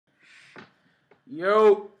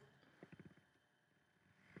Yo.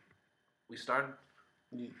 We started?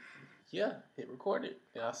 Yeah, hit recorded.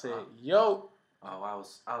 And I said, yo. Oh,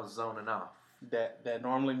 I was zoning off. That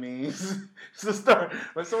normally means to start.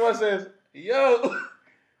 When someone says, yo.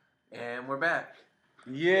 And we're back.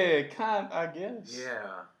 Yeah, I guess.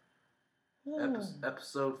 Yeah.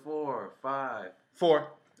 Episode 4, 5.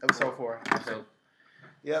 Episode 4. Okay.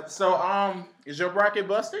 Yep. So, is your bracket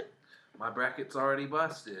busted? My bracket's already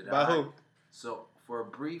busted. By who? So, for a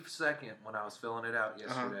brief second when I was filling it out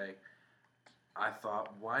yesterday, I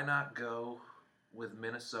thought, why not go with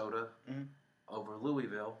Minnesota over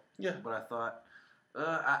Louisville? Yeah. But I thought,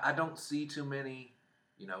 I don't see too many,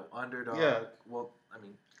 underdog. Yeah. Well, I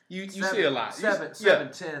mean, you see a lot.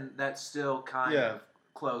 7-10, that's still kind of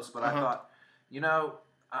close. But I thought,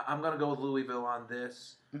 I'm going to go with Louisville on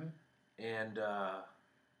this. Mm-hmm. And,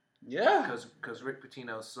 yeah. Because Rick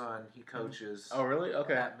Pitino's son, he coaches really?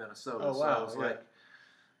 Okay. at Minnesota. Oh, wow. So I was like,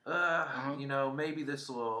 maybe this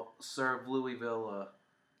will serve Louisville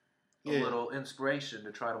a little inspiration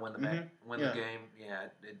to try to win the game. Yeah,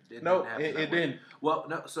 it didn't happen. It didn't. Well,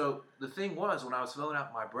 no. So the thing was, when I was filling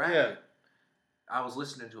out my bracket, I was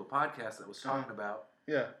listening to a podcast that was talking about,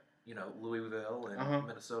 Louisville and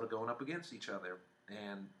Minnesota going up against each other,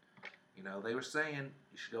 and they were saying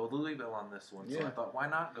you should go with Louisville on this one. So I thought, why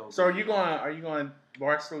not go? So are you going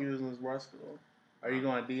Barstool? Using Barstool? Are you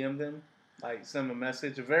going to DM them? Like, send them a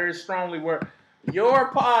message very strongly where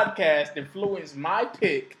your podcast influenced my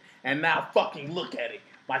pick, and now fucking look at it.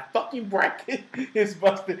 My fucking bracket is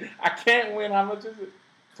busted. I can't win. How much is it?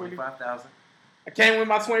 25,000. I can't win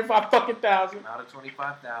my 25 fucking thousand. Out of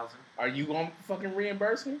 25,000. Are you gonna fucking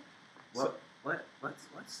reimburse me? Well, let's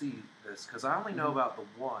see this, because I only know about the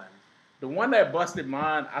one. The one that busted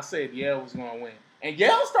mine, I said Yale was gonna win, and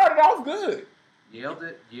Yale started off good. Yale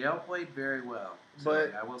played very well.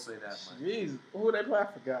 But I will say that much. Jeez, who they play? I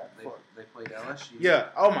forgot. They played LSU. Yeah.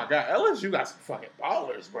 Oh my God, LSU got some fucking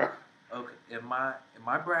ballers, bro. Okay. In my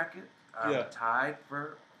bracket, I'm tied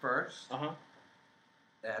for first.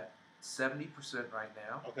 At 70% right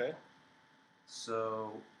now. Okay.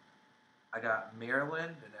 So I got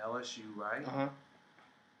Maryland and LSU right.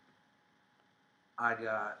 I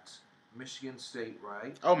got Michigan State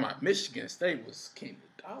right. Oh my, Michigan State was king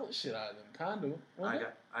of dollar shit out of them, kind of.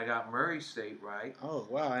 I got Murray State right. Oh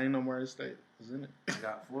wow, I ain't know Murray State was in it. I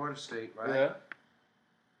got Florida State right. Yeah.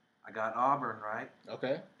 I got Auburn right.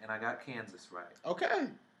 Okay. And I got Kansas right. Okay.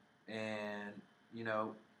 And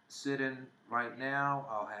sitting right now,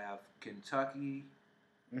 I'll have Kentucky.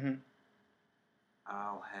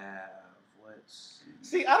 I'll have, let's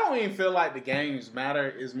see. See, I don't even feel like the games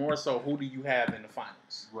matter. It's more so who do you have in the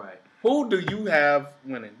finals. Right. Who do you have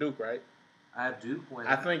winning? Duke, right? I have Duke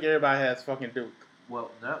winning. I think everybody has fucking Duke.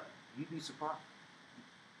 Well, no. You'd be surprised.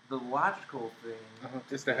 The logical thing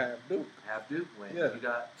is to have Duke. Have Duke win. Yeah. You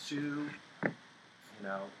got two,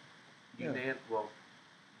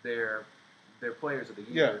 they're players of the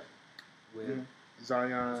year with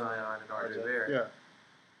Zion and RJ Barrett. Yeah.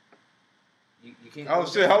 You can't. Oh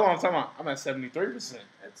shit! Hold on, time out. I'm at 73%.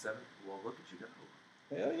 At 7. Well, look at you go.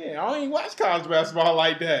 Hell yeah! I don't even watch college basketball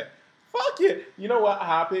like that. Fuck it. You know what?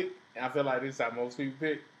 How I pick? And I feel like this is how most people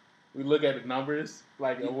pick. We look at the numbers,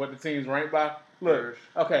 like what the teams rank by. Look,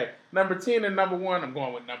 okay, number 10 and number 1. I'm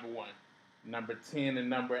going with number 1. Number 10 and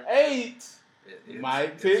number 8.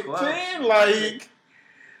 Might pick 10. Like,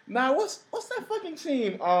 now what's that fucking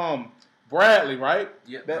team? Bradley, right?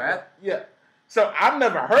 Yeah, Brad. Yeah. So I've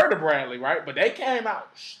never heard of Bradley, right? But they came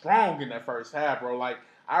out strong in that first half, bro. Like,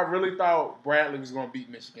 I really thought Bradley was gonna beat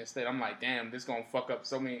Michigan State. I'm like, damn, this gonna fuck up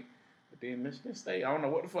so many. But then Michigan State, I don't know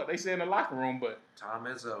what the fuck they say in the locker room, but Tom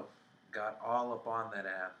Izzo got all up on that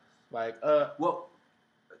app. Like, well,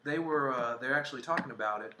 they're actually talking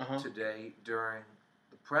about it today during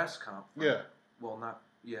the press conference. Yeah. Well,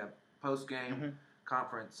 post game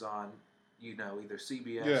conference on either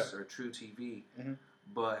CBS or True TV.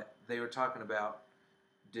 But they were talking about,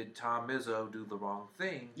 did Tom Izzo do the wrong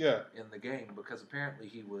thing in the game? Because apparently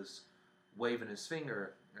he was waving his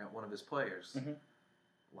finger at one of his players.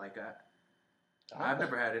 Like, I've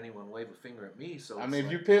never had anyone wave a finger at me. So I mean,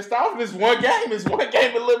 if you pissed off, it's one game. It's one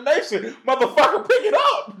game elimination. Motherfucker, pick it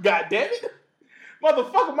up. God damn it.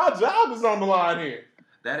 Motherfucker, my job is on the line here.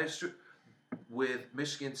 That is true. With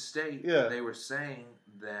Michigan State, they were saying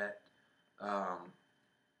that I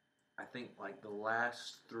think like the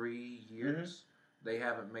last 3 years, they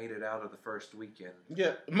haven't made it out of the first weekend.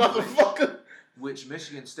 Yeah, motherfucker. Which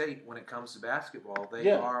Michigan State, when it comes to basketball,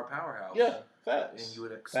 they are a powerhouse. Yeah, facts. And you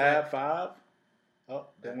would expect Fab Five. Oh,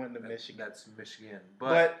 they went to Michigan. That's Michigan.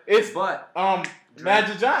 But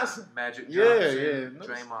Magic Johnson. Magic Johnson. Yeah.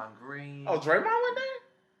 Draymond Green. Oh, Draymond went there?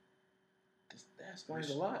 That explains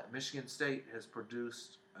a lot. Michigan State has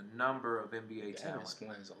produced a number of NBA talent. That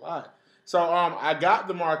explains a lot. So I got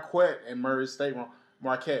the Marquette and Murray State wrong.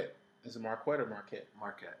 Marquette. Is it Marquette or Marquette?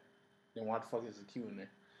 Marquette. Then why the fuck is the Q in there?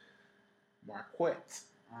 Marquette.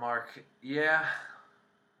 Yeah.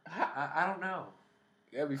 I don't know.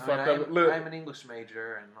 That'd be fucked up. Look, I'm an English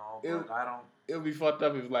major and all, but I don't. It would be fucked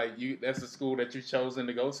up if like that's the school that you chosen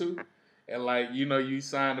to go to, and like you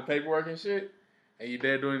signed the paperwork and shit, and you're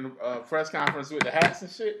there doing the press conference with the hats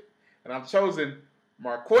and shit, and I'm chosen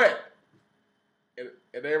Marquette, and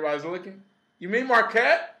everybody's looking. You mean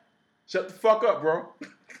Marquette? Shut the fuck up, bro.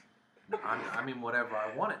 I mean whatever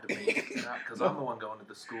I want it to be, because I'm the one going to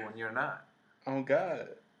the school and you're not. Oh God.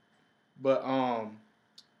 But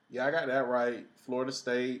yeah, I got that right. Florida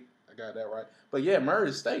State, I got that right. But yeah,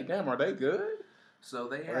 Murray State, damn, are they good? So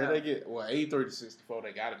they have. Or they get 83 to 64.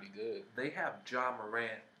 They got to be good. They have Ja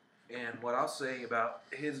Morant, and what I'll say about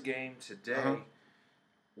his game today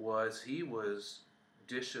was he was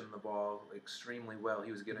dishing the ball extremely well.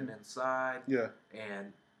 He was getting inside. Yeah.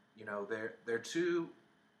 And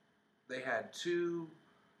they had two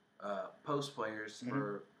post players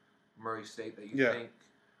for Murray State that you think,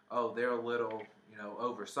 they're a little,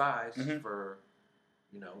 oversized for,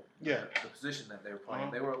 the position that they were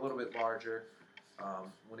playing. They were a little bit larger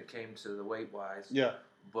when it came to the weight wise. Yeah.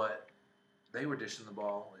 But they were dishing the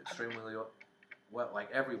ball extremely well. Like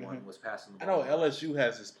everyone was passing the ball. I know LSU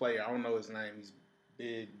has this player. I don't know his name. He's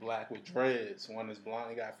big, black with dreads. One is blonde.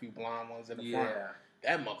 He got a few blonde ones in the front.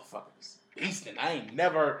 That motherfucker was beasting.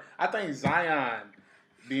 I think Zion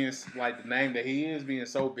being like the name that he is, being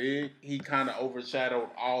so big, he kind of overshadowed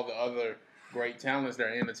all the other great talents that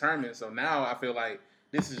are in the tournament. So now I feel like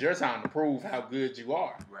this is your time to prove how good you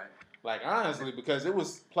are. Right. Like, honestly, because it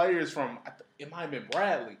was players from, it might have been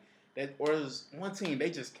Bradley, or it was one team, they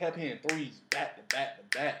just kept hitting threes back to back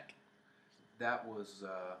to back. That was,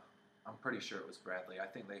 I'm pretty sure it was Bradley. I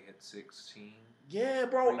think they hit 16. Yeah,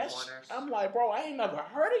 bro. I'm like, bro, I ain't never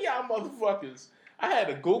heard of y'all motherfuckers. I had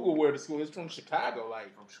to Google where the school is from. Chicago.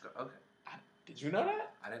 From Chicago. Okay. Did you know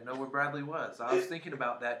that? I didn't know where Bradley was. I was thinking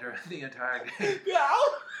about that during the entire game. Yeah, I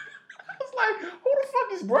was like, who the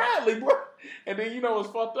fuck is Bradley, bro? And then it's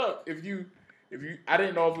fucked up. If you, I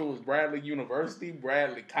didn't know if it was Bradley University,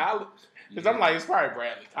 Bradley College, because I'm like, it's probably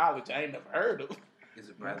Bradley College. I ain't never heard of it. Is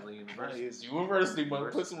it Bradley University? It's university,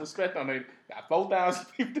 but put some respect on it. Got 4,000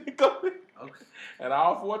 people that go in. Okay. And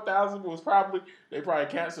all 4,000 they probably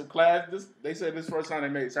canceled class. They said this first time they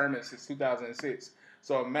made tournament since 2006.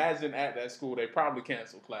 So imagine at that school, they probably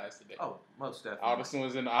canceled class today. Oh, most definitely. All the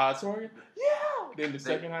students in the auditorium? Yeah! Then the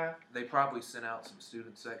second half? They probably sent out some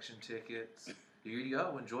student section tickets. Here you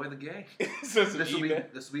go, enjoy the game. This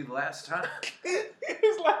will be the last time.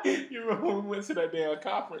 It's like, you remember when we went to that damn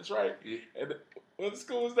conference, right? Yeah. And what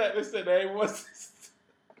school was that? They said they was it?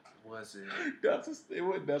 It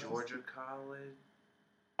wasn't Georgia College?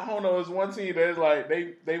 I don't know. It was one team that's like,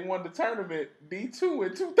 they won the tournament D2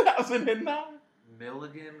 in 2009.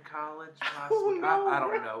 Milligan College, possibly? I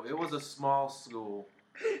don't know. It was a small school.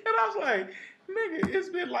 And I was like, nigga, it's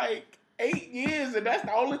been like 8 years, and that's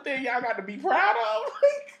the only thing y'all got to be proud of?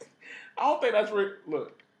 I don't think that's real.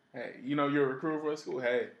 Look, hey, you're a recruiter for a school.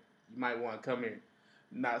 Hey, you might want to come here.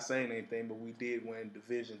 Not saying anything, but we did win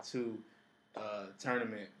Division II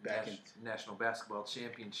tournament back in National Basketball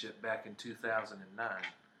Championship back in 2009.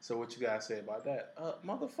 So what you guys say about that?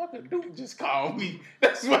 Motherfucker, Duke just called me.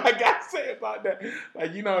 That's what I got to say about that. Like,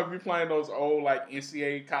 if you're playing those old, like,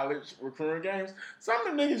 NCAA college recruiting games, some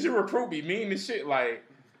of the niggas you recruit be mean as shit. Like,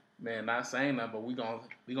 man, not saying that, but we gonna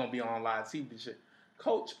be on live TV and shit.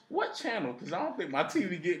 Coach, what channel? Because I don't think my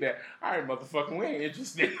TV get that. All right, motherfucker, we ain't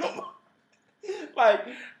interested no more. Like,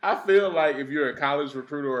 I feel like if you're a college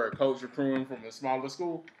recruiter or a coach recruiting from a smaller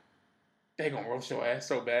school, they gonna roast your ass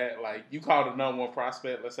so bad. Like, you call the number one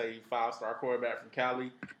prospect, let's say you 5-star quarterback from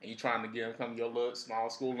Cali, and you trying to get him come to your little small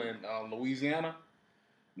school in Louisiana.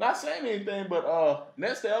 Not saying anything, but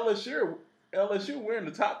next to LSU, we're in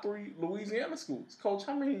the top 3 Louisiana schools. Coach,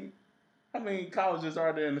 how many colleges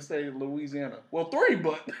are there in the state of Louisiana? Well, 3,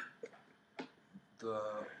 but the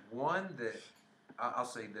one that I'll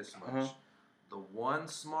say this much: the one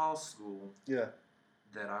small school,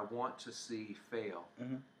 that I want to see fail,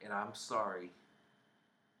 and I'm sorry,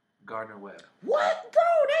 Gardner-Webb. What, bro?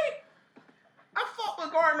 I fuck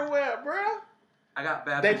with Gardner-Webb, bro. I got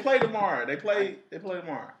bad. They play tomorrow. They play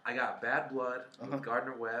tomorrow. I got bad blood with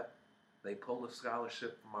Gardner-Webb. They pulled a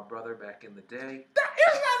scholarship from my brother back in the day.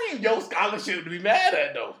 It's not even your scholarship to be mad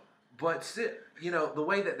at, though. But still, the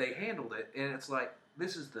way that they handled it, and it's like,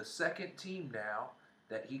 this is the second team now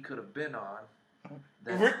that he could have been on.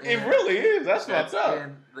 It really is. That's fucked up.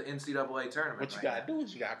 In the NCAA tournament. What you gotta do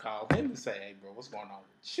is you gotta call him and say, "Hey, bro, what's going on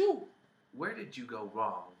with you? Where did you go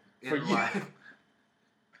wrong in life?"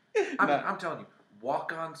 I'm telling you,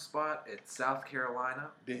 walk-on spot at South Carolina.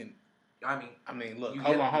 Then, I mean, look,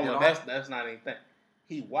 hold on. That's not anything.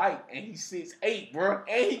 He white and he's 6'8", bro,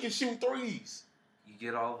 and he can shoot threes. You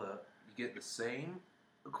get the same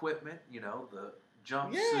equipment, the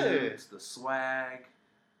jumpsuits, the swag.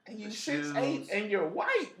 And you 6'8" and you're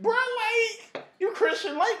white, bro. Like, you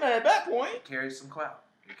Christian Laettner at that point. You carry some clout.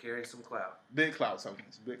 Big clout,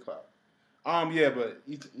 sometimes. Big clout. Yeah, but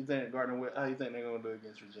you think Gardner? How you think they're gonna do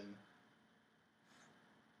against Virginia?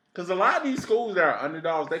 Because a lot of these schools that are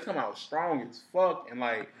underdogs, they come out strong as fuck, and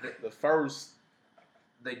like the first.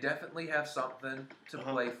 They definitely have something to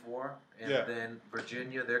play for, and then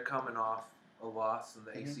Virginia, they're coming off a loss in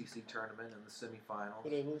the ACC tournament in the semifinals. Who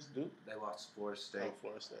they lose to? They lost to Florida State. Oh,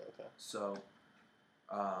 Florida State, okay. So,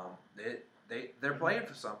 they're playing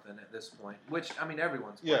for something at this point. Which, I mean,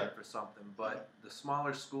 everyone's playing for something, but the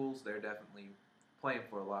smaller schools, they're definitely playing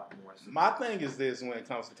for a lot more. My thing is this when it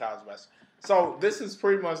comes to college basketball. So this is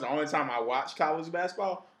pretty much the only time I watch college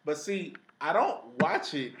basketball. But see, I don't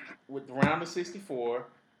watch it with round of 64,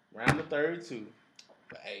 round of 32.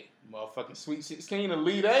 But hey, motherfucking Sweet 16,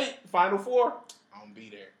 Elite 8, Final 4, I'm gonna be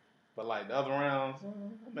there. But like the other rounds,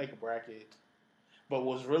 I'll make a bracket. But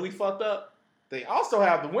what's really fucked up, they also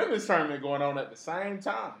have the women's tournament going on at the same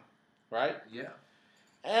time, right? Yeah.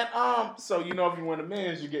 And so if you win the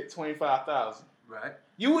men's, you get $25,000. Right.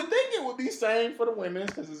 You would think it would be same for the women's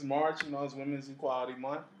because it's March, it's Women's Equality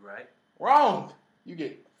Month. Right. Wrong. You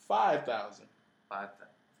get $5,000.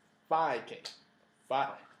 $5K.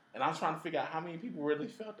 And I was trying to figure out how many people really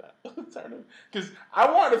felt that tournament. Because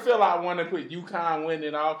I wanted to feel I wanted to put UConn winning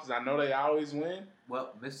it all because I know they always win.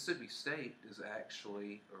 Well, Mississippi State is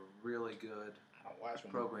actually a really good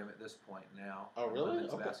program at this point now. Oh, really?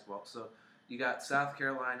 Women's basketball. So you got South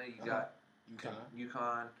Carolina, you got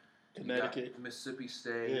UConn, Connecticut, Mississippi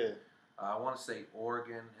State. Yeah. I want to say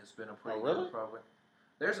Oregon has been a pretty good program.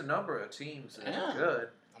 There's a number of teams that are good.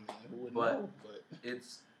 I mean, who would know? But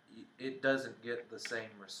it doesn't get the same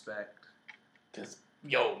respect.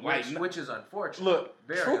 Which is unfortunate. Look,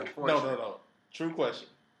 very unfortunate. No. True question.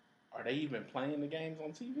 Are they even playing the games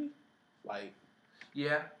on TV?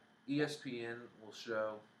 Yeah, ESPN will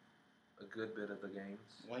show a good bit of the games.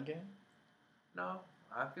 One game? No,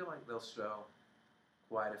 I feel like they'll show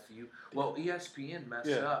quite a few. Well, ESPN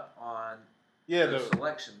messed up on the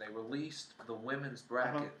selection. They released the women's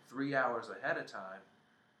bracket 3 hours ahead of time.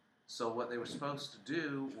 So what they were supposed to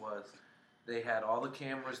do was they had all the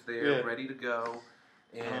cameras there ready to go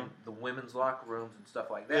and the women's locker rooms and stuff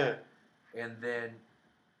like that. Yeah. And then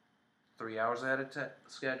 3 hours ahead of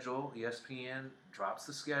schedule, ESPN drops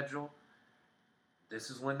the schedule. This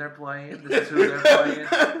is when they're playing. This is who they're playing.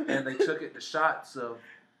 And they took it to shots of,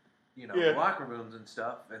 locker rooms and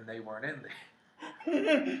stuff, and they weren't in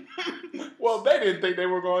there. Well, they didn't think they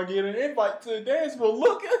were going to get an invite to the dance, but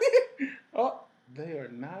look at it. Oh, they are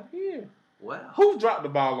not here. Well, who dropped the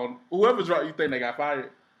ball on? Whoever dropped, you think they got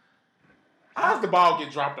fired? How's the ball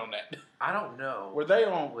get dropped on that? I don't know. Were they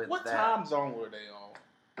on? What time zone were they on?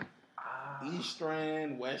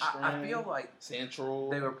 Eastern, Western. I feel like Central.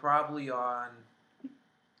 They were probably on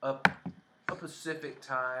a Pacific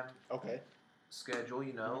time. Okay.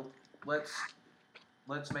 Schedule.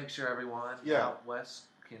 Let's make sure everyone out west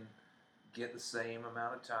can get the same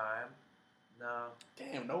amount of time. No.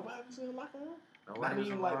 Damn, nobody was in the locker room? Nobody Not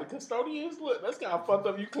even like the custodians? Look, that's kind of fucked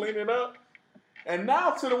up. You clean it up. And now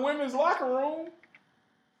to the women's locker room.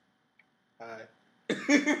 Hi.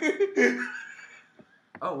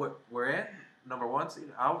 Oh, we're in? Number 1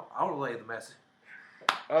 seed? I'll relay the message.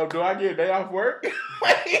 Oh, do I get a day off work?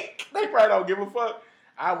 They probably don't give a fuck.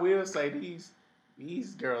 I will say these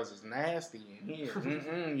girls is nasty in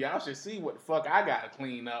here. Y'all should see what the fuck I gotta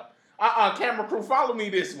clean up. Camera crew, follow me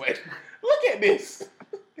this way. Look at this.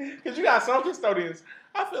 Because you got some custodians,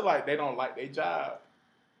 I feel like they don't like their job.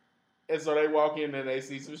 And so they walk in and they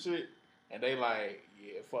see some shit. And they like,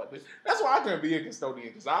 yeah, fuck this. That's why I couldn't be a custodian.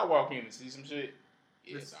 Because I walk in and see some shit.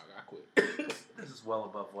 Yeah, dog, I quit. This is well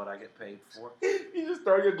above what I get paid for. You just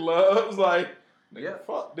throw your gloves like,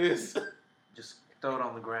 fuck this. Just throw it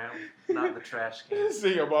on the ground, not the trash can.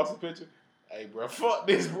 See your boss's picture. Hey, bro, fuck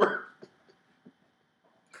this, bro.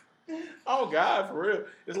 Oh God, for real.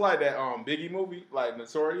 It's like that Biggie movie, like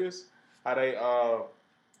Notorious. How they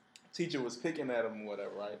teacher was picking at him or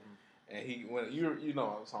whatever, right? Mm-hmm. And he went. You know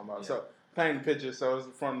what I'm talking about. Yeah. So painting the picture. So it's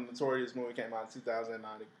from Notorious movie, came out in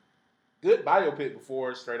 2009. good biopic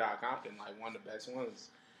before Straight Outta Compton, like one of the best ones.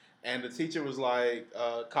 And the teacher was like,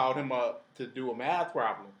 called him up to do a math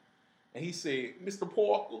problem. And he said, Mr.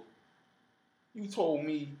 Parker, you told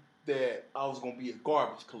me that I was going to be a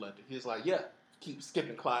garbage collector. He was like, yeah, keep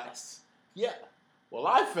skipping class. Yeah. Well,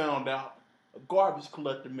 I found out a garbage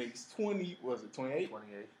collector makes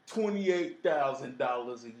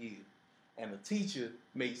 $28,000 a year. And a teacher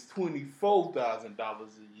makes $24,000 a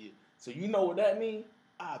year. So you know what that means?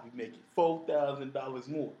 I'll be making $4,000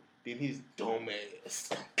 more than his dumb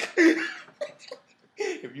ass.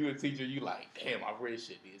 If you a teacher, you like, damn, I really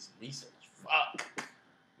should do some research. Fuck.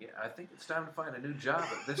 Yeah, I think it's time to find a new job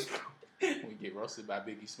at this point. We get roasted by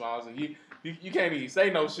Biggie Smalls, and you can't even say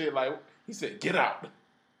no shit like, he said, get out.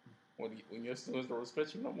 When your students don't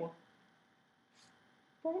respect you no more.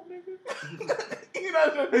 Broke nigga. You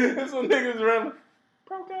know, there's some niggas around,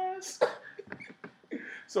 broke ass.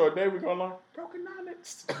 So a day we gonna learn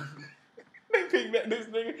brokenomics. They pick that this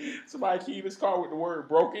nigga, somebody keyed his car with the word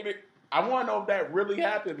broke in it. I want to know if that really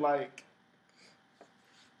happened. Like,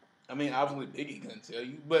 I mean, obviously Biggie couldn't tell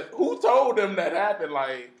you, but who told them that happened?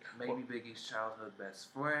 Like, maybe Biggie's childhood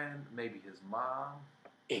best friend, maybe his mom.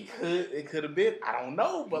 It could have been. I don't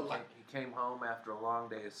know, but he came home after a long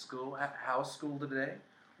day of school. How's school today?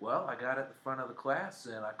 Well, I got at the front of the class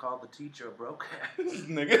and I called the teacher a broke ass.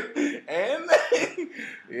 Nigga. And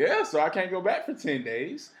yeah, so I can't go back for 10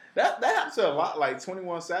 days. That happens to a lot. Like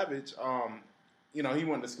 21 Savage, you know, he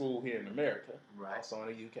went to school here in America. Right. Also in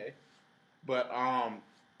the UK. But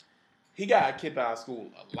he got kicked out of school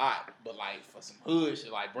a lot. But like for some hood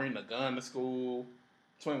shit, like bring a gun to school.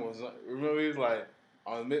 21, remember he was like,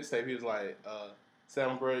 on the mixtape, he was like,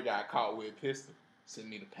 7th grade got caught with a pistol. Sent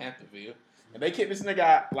me to Pantherville. And they kicked this nigga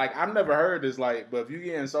out. Like, I've never heard this, like, but if you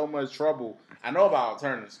get in so much trouble, I know about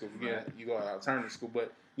alternative school. You go to alternative school,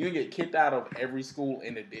 but you can get kicked out of every school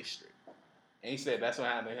in the district. And he said that's what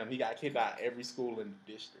happened to him. He got kicked out of every school in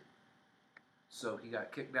the district. So he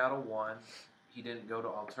got kicked out of one. He didn't go to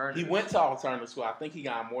alternative. He went to alternative school. I think he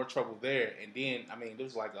got in more trouble there. And then, I mean, there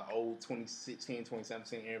was like an old 2016,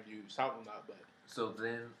 2017 interview he was talking about. But so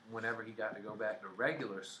then, whenever he got to go back to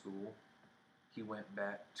regular school, he went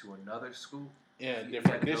back to another school. Yeah,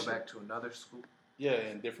 different district. Go back to another school. Yeah,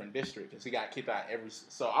 in different district because he got kicked out every.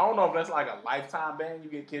 So I don't know if that's like a lifetime ban you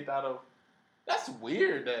get kicked out of. That's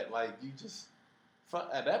weird that like you just.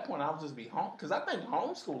 At that point, I'll just be home because I think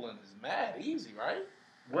homeschooling is mad easy, right?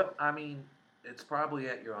 What I mean, it's probably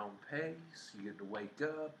at your own pace. You get to wake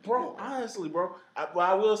up, bro. Honestly, bro.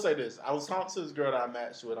 I will say this: I was talking to this girl that I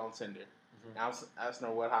matched with on Tinder. I was asking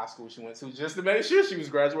her what high school she went to just to make sure she was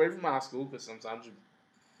graduating from high school because sometimes you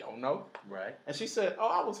don't know. Right. And she said, oh,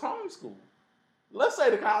 I was homeschooled. Let's say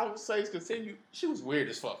the conversation continued. She was weird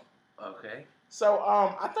as fuck. Okay. So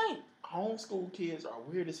I think homeschool kids are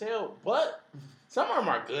weird as hell, but some of them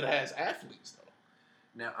are good-ass athletes,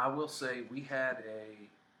 though. Now, I will say we had a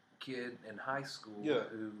kid in high school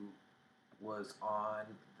who was on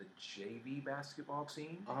the JV basketball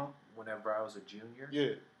team whenever I was a junior.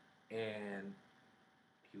 Yeah. And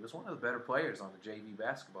he was one of the better players on the JV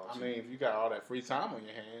basketball team. I mean, if you got all that free time on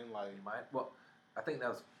your hand, like... You might. Well, I think that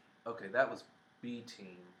was... Okay, that was B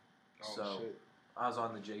team. Oh, so shit. I was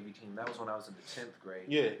on the JV team. That was when I was in the 10th grade.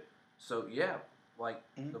 Yeah. So, yeah, like,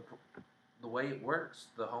 the way it works,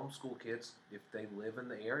 the homeschool kids, if they live in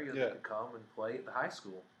the area, they could come and play at the high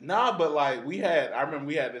school. Nah, but, like, I remember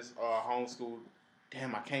we had this homeschool...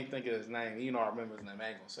 Damn, I can't think of his name. You know, I remember his name. I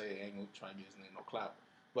ain't gonna say it. I ain't gonna try to get his name no clout.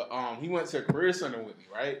 But he went to a career center with me,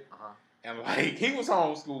 right? And like he was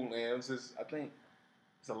homeschooled, and it was his, I think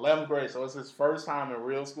it's 11th grade, so it's his first time in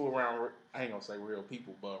real school around. I ain't gonna say real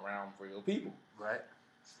people, but around real people. Right.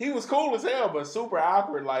 He was cool as hell, but super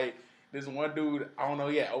awkward. Like this one dude, I don't know,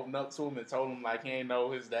 opened up to him and told him like he ain't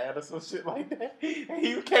know his dad or some shit like that. And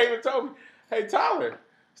he came and told me, "Hey Tyler,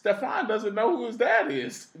 Stefan doesn't know who his dad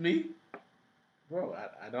is." Me, bro,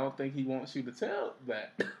 I don't think he wants you to tell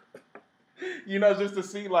that. You know, just to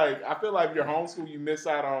see, like, I feel like if you're homeschooled, you miss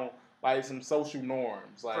out on, like, some social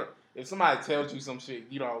norms. Like, if somebody tells you some shit,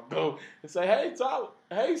 you don't go and say, hey, Tyler,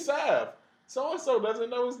 hey, Sav, so-and-so doesn't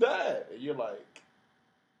know his dad. And you're like,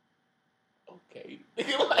 okay.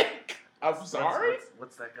 You're like, I'm sorry?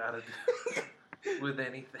 What's that got to do with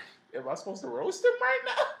anything? Am I supposed to roast him right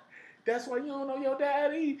now? That's why you don't know your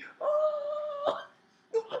daddy. Oh.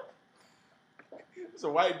 It's a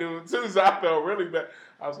white dude, too, so I felt really bad.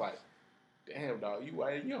 I was like, damn, dog, you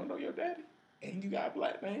white, you don't know your daddy? And you got a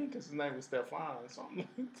black name? Because his name was Stefan or something.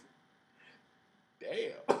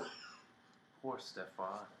 Damn. Poor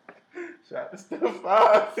Stefan. Shout out to Stefan.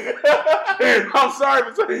 I'm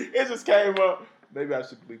sorry, but it just came up. Maybe I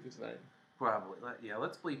should bleep his name. Probably. Yeah,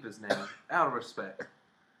 let's bleep his name. Out of respect.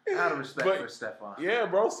 Out of respect for Stefan. Yeah,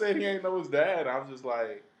 bro said he ain't know his dad. I was just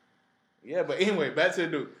like, yeah, but anyway, back to the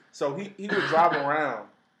dude. So he was driving around,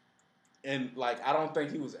 and like I don't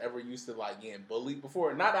think he was ever used to like getting bullied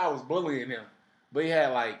before. Not that I was bullying him, but he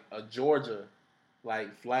had like a Georgia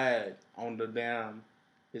like flag on the damn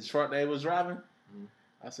his truck that he was driving. Mm-hmm.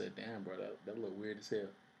 I said, damn, bro, that look weird as hell.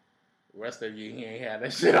 The rest of you, he ain't had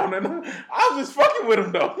that shit on it. I was just fucking with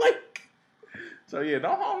him though, like. So yeah,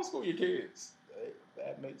 don't homeschool your kids.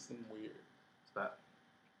 That makes them weird. But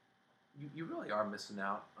you really are missing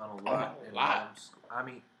out on a lot. A lot. I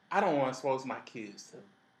mean, I don't want to expose my kids to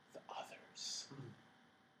the others.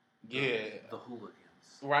 Yeah, the hooligans.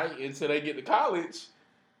 Right until they get to college,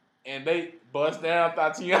 and they bust down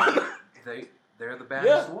Tatiana. They're the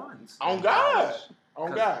baddest ones. On God.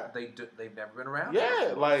 On God. They've never been around. Yeah,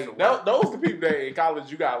 before, like so those are the people that in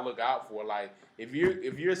college you gotta look out for. Like if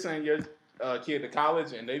you're sending your kid to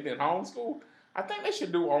college and they've been homeschooled, I think they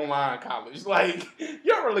should do online college. Like you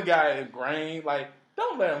don't really got ingrained. Like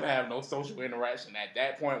don't let them have no social interaction at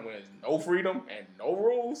that point when there's no freedom and no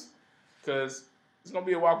rules, because it's gonna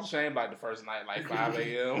be a walk of shame. Like the first night, like 5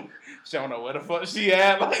 a.m. She don't know where the fuck she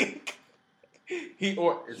at. Like he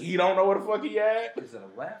don't know where the fuck he at. Is it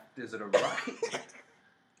a left? Is it a right?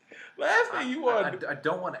 Last thing you want. I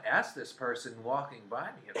don't want to ask this person walking by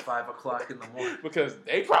me at 5 o'clock in the morning because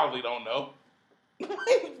they probably don't know.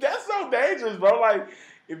 That's so dangerous, bro. Like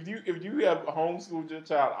if you have homeschooled your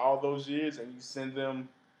child all those years and you send them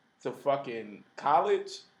to fucking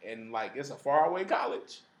college and like it's a faraway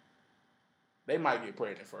college, they might get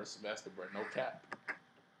pregnant first semester, bro. No cap.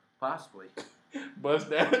 Possibly. Bust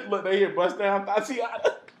down. Look, they hear bust down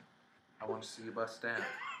Tatiana. I want to see you bust down.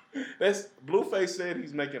 Blueface said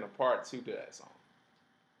he's making a part 2 to that song.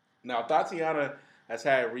 Now Tatiana has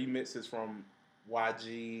had remixes from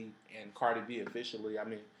YG and Cardi B officially. I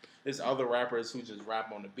mean, there's other rappers who just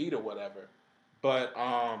rap on the beat or whatever. But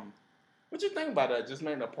what you think about that? Just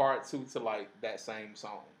making a part 2 to like that same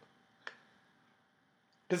song.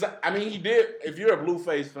 Because I mean, he did. If you're a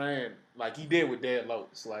Blueface fan, like he did with Dead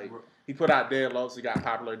Locs. Like he put out Dead Locs, he got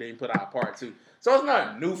popular. Then he put out part 2. So it's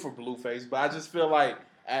not new for Blueface, but I just feel like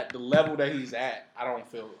at the level that he's at, I don't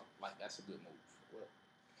feel like that's a good move.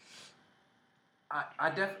 I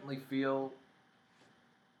definitely feel.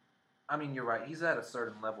 I mean, you're right. He's at a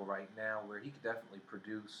certain level right now where he could definitely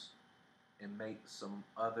produce and make some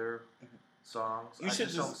other songs. I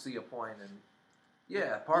just don't see a point in.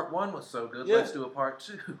 Yeah, part 1 was so good. Yeah. Let's do a part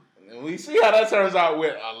 2. And we see how that turns out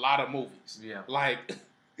with a lot of movies. Yeah, like,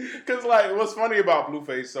 cause like what's funny about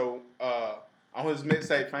Blueface? So on his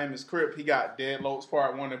mixtape Famous Crip, he got Dead Locs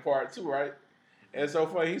part 1 and part 2, right? And so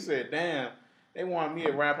funny, he said, "Damn, they want me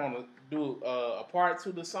to rap do a part 2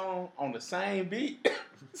 of the song on the same beat."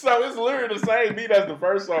 So it's literally the same beat as the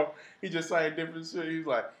first song. He just saying different shit. He's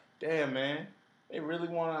like, "Damn, man, they really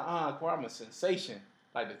want to I'm a sensation,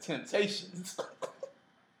 like the Temptations."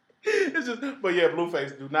 It's just, but yeah,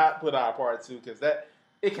 Blueface, do not put out part 2 because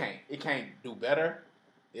it can't do better.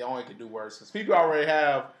 It only can do worse because people already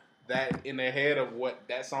have that in their head of what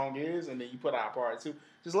that song is, and then you put out part 2.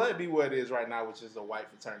 Just let it be what it is right now, which is a white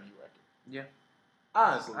fraternity record. Yeah,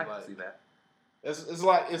 honestly, I can see that. It's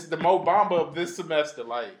like it's the Mo Bamba of this semester.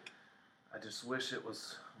 Like, I just wish it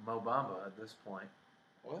was Mo Bamba at this point.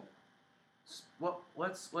 What? Well,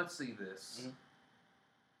 let's see this. Mm-hmm.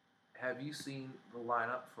 Have you seen the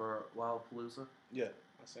lineup for Lollapalooza? Yeah,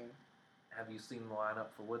 I've seen it. Have you seen the lineup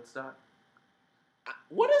for Woodstock?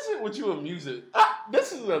 What is it with you and music?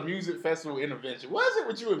 This is a music festival intervention. What is it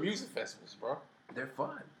with you and music festivals, bro? They're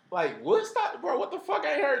fun. Like Woodstock, bro. What the fuck?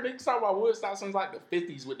 I ain't heard niggas talk about Woodstock since like the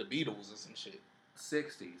 50s with the Beatles or some shit.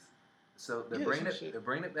 60s. So they're bringing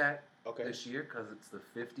it back this year because it's the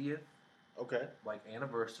 50th. Okay. Like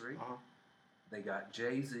anniversary. Uh-huh. They got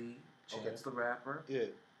Jay-Z, Chance the Rapper. Yeah.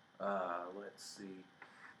 Let's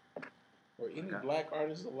see. Were any black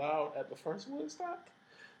artists allowed at the first Woodstock?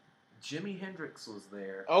 Jimi Hendrix was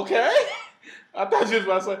there. Okay. I thought you was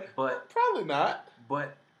about to say, but probably not.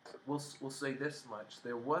 But we'll say this much: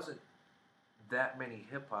 there wasn't that many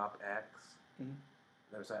hip hop acts. Mm-hmm.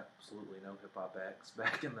 There's absolutely no hip hop acts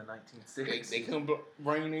back in the 1960s. They couldn't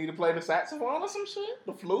bring you to play the saxophone or some shit,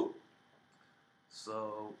 the flute.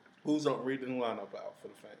 So who's on reading the lineup out for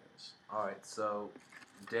the fans? All right, so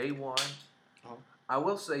day 1. I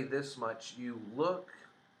will say this much: you look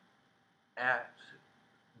at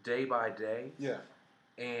Day by Day, yeah,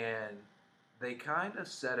 and they kind of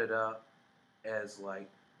set it up as like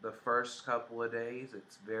the first couple of days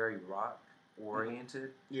it's very rock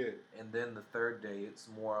oriented, yeah, and then the third day it's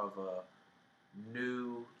more of a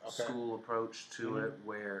new school approach to it,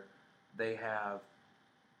 where they have,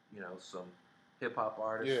 some hip hop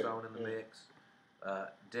artists thrown in the mix.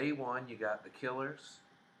 Day one, you got the Killers,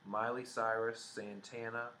 Miley Cyrus,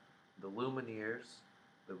 Santana, the Lumineers,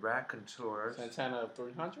 the Raconteurs. Santana of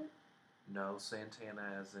 300? No, Santana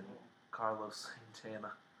as in Carlos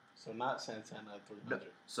Santana. So not Santana of 300. No,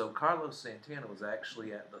 so Carlos Santana was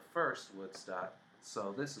actually at the first Woodstock.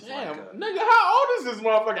 So this is damn, like nigga, how old is this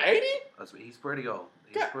motherfucker? 80? He's pretty old.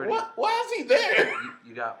 Why is he there?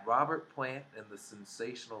 You got Robert Plant and the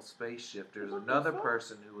Sensational Space Shifters, another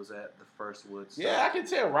person who was at the first Woodstock. Yeah, I can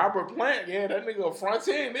tell Robert Plant. Yeah, that nigga front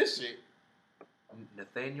end this shit.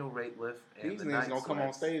 Nathaniel Rateliff and these the niggas gonna come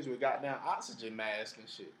on stage with goddamn oxygen mask and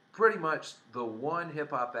shit. Pretty much the one hip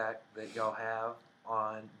hop act that y'all have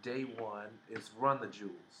on day one is Run the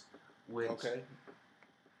Jewels, which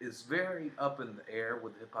is very up in the air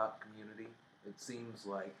with the hip hop community. It seems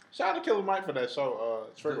like. Shout out to Killer Mike for that show,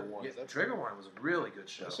 Trigger Warning. Yeah, Trigger Warning was a really good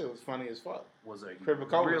show. That shit was funny as fuck. Was a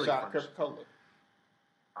Cripicola, really shout out fun Cripicola.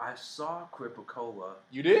 I saw Cripicola.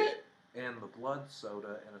 You did? And the blood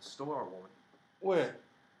soda in a store one. Where?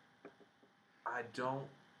 I don't.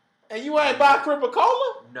 And you ain't buy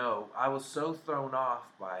Cripicola? No, I was so thrown off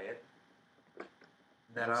by it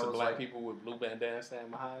that I was black like, people with blue bandanas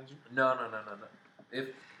standing behind you. No.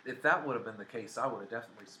 If that would have been the case, I would have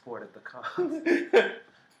definitely supported the cause.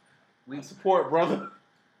 We support, brother.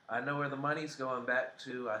 I know where the money's going back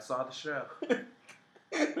to. I saw the show.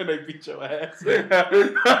 And they beat your ass.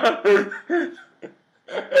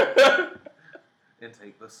 And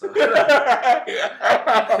take the soda.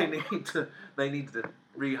 They need to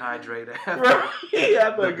rehydrate after.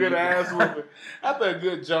 After a good ass whooping. After a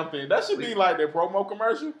good jump in. That should be like their promo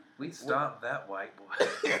commercial. We stomped that white boy.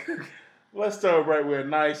 Let's celebrate with a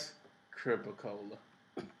nice Cripicola.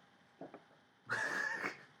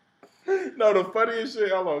 No, the funniest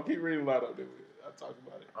shit. Hold on, keep reading loud up there. I'll talk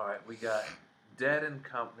about it. All right, we got Dead and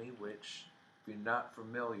Company, which, if you're not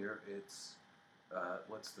familiar, it's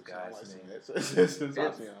what's the guy's name?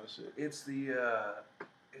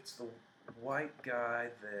 It's the white guy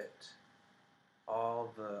that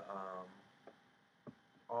all the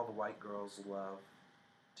white girls love.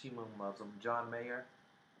 T-Moon loves him. John Mayer.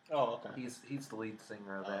 Oh, okay. He's the lead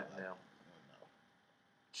singer of that now.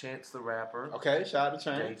 Chance the Rapper. Okay, shout out to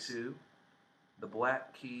Chance. Day 2. The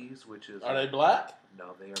Black Keys, which is... Are they black?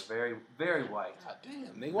 No, they are very, very white. God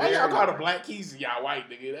damn, nigga. Why y'all call the Black Keys y'all white,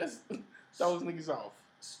 nigga? That's those niggas off.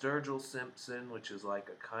 Sturgill Simpson, which is like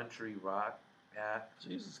a country rock act.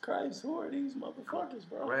 Jesus Christ, who are these motherfuckers,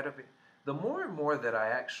 bro? The more and more that I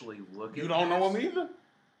actually look at... You don't know them either?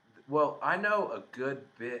 Well, I know a good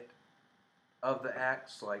bit of the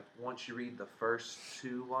acts, like once you read the first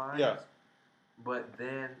 2 lines. Yeah. But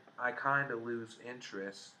then I kind of lose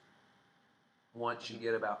interest once you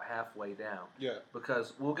get about halfway down. Yeah.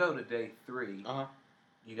 Because we'll go to day 3. Uh-huh.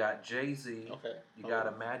 You got Jay-Z. Okay. You got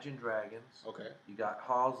Imagine Dragons. Okay. You got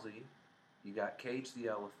Halsey. You got Cage the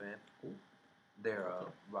Elephant. Ooh. They're a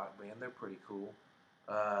rock band. They're pretty cool.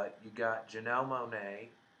 You got Janelle Monáe.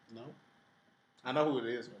 No. I know who it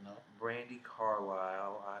is, but no. Brandi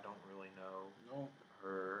Carlile. I don't really know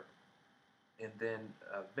her. And then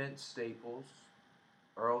Vince Staples.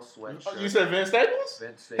 Earl Sweatshirt. You said Vince Staples?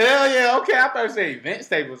 Vince Staples. Hell yeah, okay. I thought you said Vince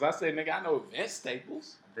Staples. I said, nigga, I know Vince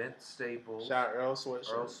Staples. Vince Staples. Shout out Earl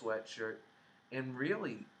Sweatshirt. Earl Sweatshirt. And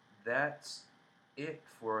really, that's it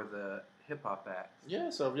for the hip-hop acts. Yeah,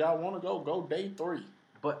 so if y'all want to go day 3.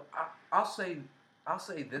 But I'll say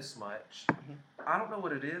this much. Mm-hmm. I don't know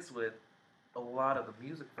what it is with a lot of the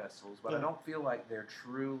music festivals, but I don't feel like they're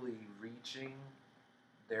truly reaching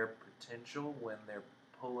their potential when they're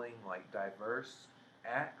pulling like diverse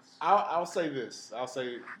acts. I'll say this.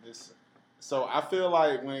 So I feel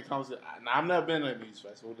like when it comes to, now I've never been to a music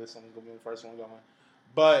festival. This one's gonna be the first one going.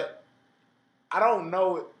 But I don't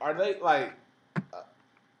know. Are they like?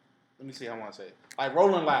 Let me see how I want to say it. Like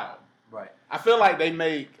Rolling Loud. Right. I feel like they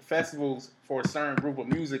make festivals for a certain group of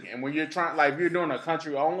music, and when you're trying, like if you're doing a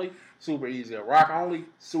country only, super easy. A rock only,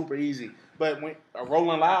 super easy. But when a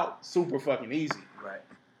Rolling Loud, super fucking easy. Right.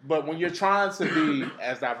 But when you're trying to be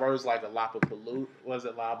as diverse like a Lollapalooza,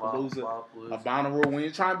 a Bonnaroo, when you're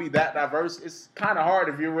trying to be that diverse, it's kind of hard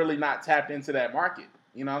if you're really not tapped into that market.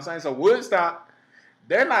 You know what I'm saying? So Woodstock,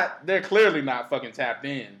 they're clearly not fucking tapped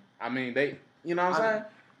in. I mean, you know what I'm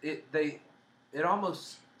saying? It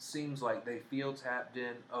almost seems like they feel tapped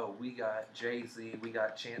in. Oh, we got Jay-Z, we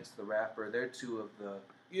got Chance the Rapper. They're 2 of the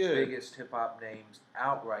biggest hip hop names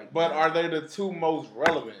outright. But are they the 2 most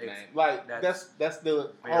relevant names? Like that's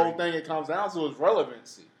the whole thing it comes down to is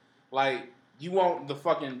relevancy. Like you want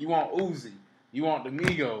Uzi, you want the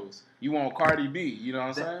Migos, you want Cardi B. You know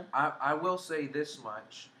what I'm saying? I will say this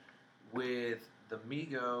much: with the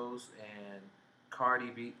Migos and Cardi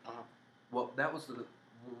B. Well, that was the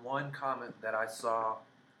one comment that I saw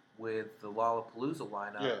with the Lollapalooza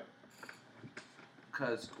lineup. Yeah.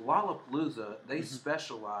 Because Lollapalooza, they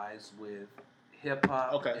specialize with hip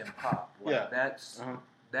hop and pop. Like that's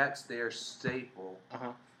their staple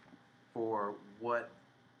for what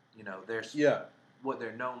what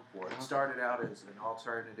they're known for. It started out as an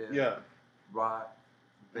alternative rock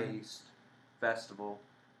based festival.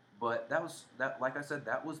 But like I said,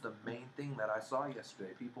 that was the main thing that I saw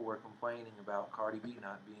yesterday. People were complaining about Cardi B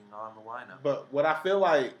not being on the lineup. But what I feel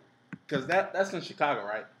like, because that's in Chicago,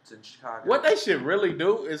 right? It's in Chicago. What they should really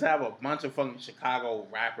do is have a bunch of fucking Chicago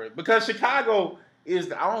rappers. Because Chicago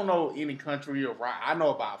is, I don't know any country or rock. I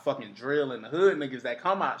know about fucking drill and the hood niggas that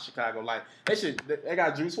come out of Chicago. Like, they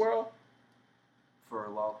got Juice WRLD? For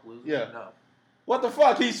Lollapalooza? Yeah. No. What the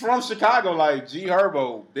fuck? He's from Chicago, like G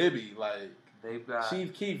Herbo, Bibby, like. They've got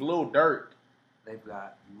Chief Keef, Lil Durk. They've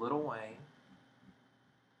got Lil Wayne.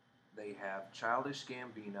 They have Childish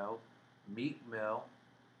Gambino, Meek Mill.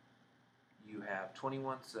 You have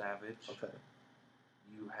 21 Savage. Okay.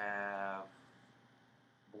 You have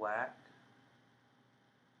Black.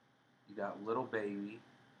 You got Lil Baby.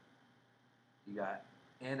 You got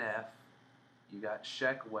NF. You got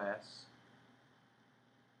Sheck West.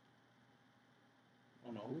 I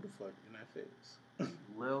don't know who the fuck NF is.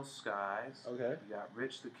 Lil Skies. Okay. You got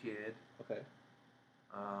Rich the Kid. Okay.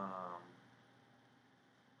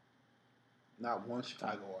 Not one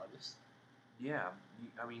Chicago artist. Yeah,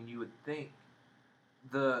 I mean, you would think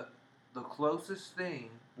the closest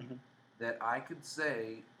thing that I could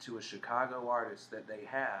say to a Chicago artist that they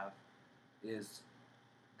have is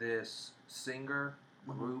this singer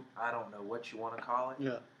group. I don't know what you want to call it.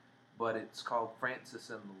 Yeah. But it's called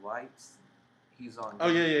Francis and the Lights. He's on.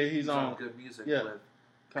 He's on Good Music with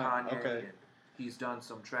Kanye, okay. and he's done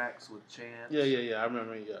some tracks with Chance. Yeah. I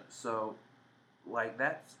remember. Yeah. So, like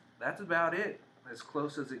that's about it. As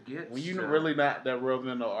close as it gets. When you're really not that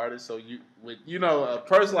relevant artist, so a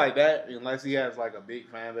person like that, unless he has like a big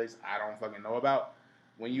fan base, I don't fucking know about.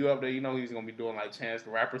 When you up there, he's gonna be doing like Chance the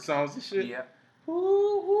Rapper songs and shit. Yeah.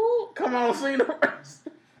 Ooh, come on, sing the rest.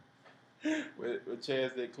 with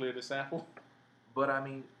Chance that cleared the sample. But I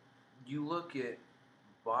mean, you look at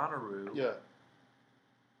Bonnaroo. Yeah.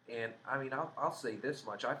 And I mean, I'll say this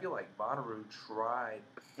much: I feel like Bonnaroo tried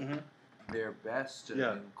their best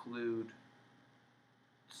to include.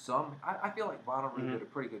 I feel like Bonnaroo did a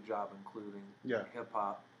pretty good job including hip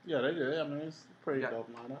hop. Yeah, they did. I mean, it's a pretty dope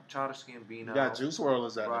lineup. Childish Gambino. You got Juice WRLD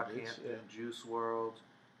is that Brockhampton, Juice WRLD,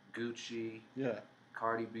 Gucci. Yeah.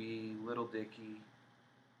 Cardi B, Lil Dicky.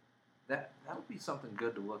 That would be something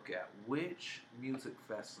good to look at. Which music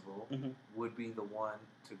festival would be the one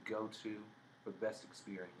to go to for the best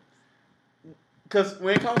experience? Because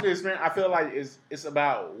when it comes to experience, I feel like it's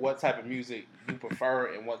about what type of music you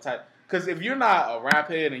prefer and what type. Because if you're not a rap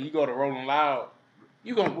head and you go to Rolling Loud,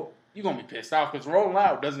 you're gonna be pissed off because Rolling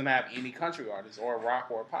Loud doesn't have any country artists or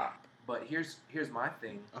rock or pop. But here's my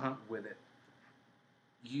thing with it.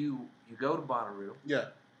 You go to Bonnaroo. Yeah.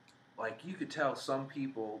 Like you could tell some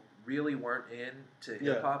people really weren't into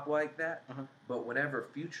hip hop like that. But whenever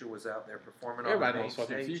Future was out there performing on the main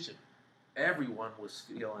stage, Future. Everyone was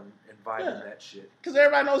feeling and vibing that shit. Because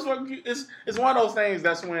everybody knows it's one of those things.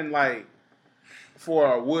 That's when like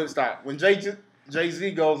for a Woodstock, when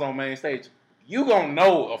Jay-Z goes on main stage, you gonna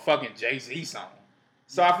know a fucking Jay-Z song.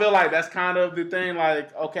 So I feel like that's kind of the thing.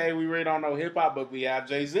 Like, okay, we really don't know hip hop, but we have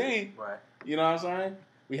Jay-Z. Right. You know what I'm saying?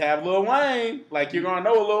 We have Lil Wayne. Like, you're gonna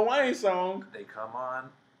know a Lil Wayne song. They come on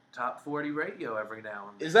Top 40 radio every now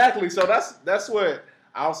and then. Exactly. So that's what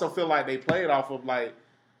I also feel like they played off of. Like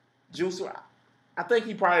Juice. I think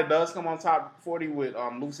he probably does come on Top 40 with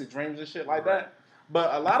Lucid Dreams and shit like that.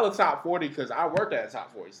 But a lot of Top 40, because I worked at a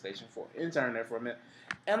Top 40 station intern there for a minute,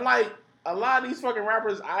 and like a lot of these fucking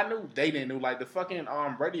rappers I knew, they didn't know. Like the fucking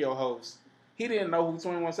radio host, he didn't know who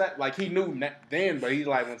 21 Savage. Like he knew then, but he's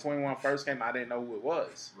like when 21 first came, I didn't know who it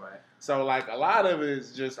was. Right. So like a lot of it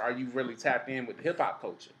is just, are you really tapped in with the hip hop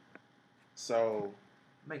culture? So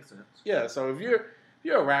makes sense. Yeah. So if you're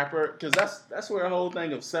a rapper, because that's where the whole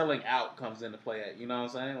thing of selling out comes into play at. You know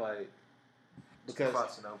what I'm saying? Like. Because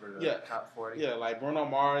crossing over the Top 40. Yeah, like Bruno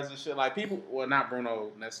Mars and shit. Like people, well, not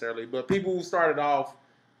Bruno necessarily, but people who started off.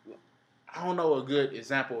 I don't know a good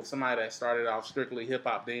example of somebody that started off strictly hip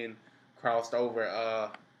hop, then crossed over. I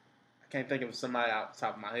can't think of somebody out the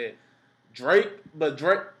top of my head. Justin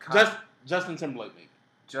Timberlake, maybe.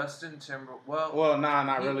 Justin Timberlake. Well,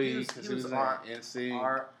 not really, because he was in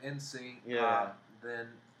NSYNC. NSYNC. Yeah. Then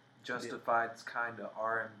Justified's kind of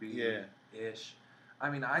R&B ish. I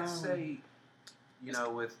mean, I'd say You know,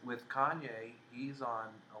 with Kanye, he's on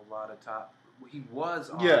a lot of top. He was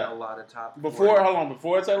on a lot of top. Before, hold on,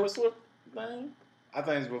 before Taylor Swift thing, I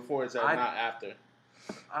think it's before Taylor, not after.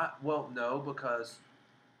 Well, no, because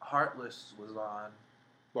Heartless was on.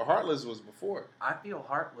 But Heartless was before. I feel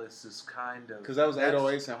Heartless is kind of because that was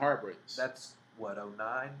 808s and Heartbreaks. That's what 09.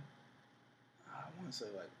 I want to say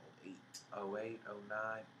like 08, 09.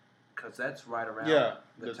 Because that's right around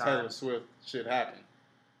the time Taylor Swift shit happened.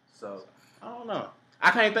 So I don't know. I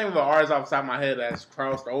can't think of an artist off the top of my head that's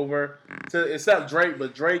crossed over except Drake.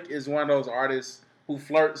 But Drake is one of those artists who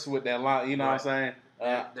flirts with that line. You know what I'm saying?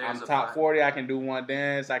 I'm top 40. I can do one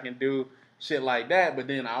dance. I can do shit like that. But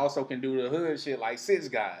then I also can do the hood shit like Six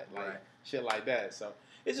God, shit like that. So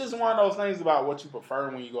it's just one of those things about what you prefer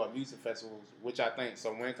when you go to music festivals, which I think.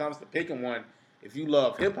 So when it comes to picking one, if you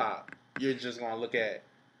love hip hop, you're just gonna look at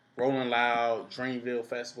Rolling Loud, Dreamville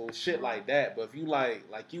Festival, shit like that. But if you like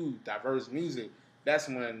diverse music, that's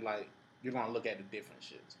when you're gonna look at the different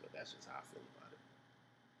shits. But that's just how I feel about it.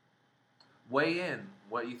 Weigh in.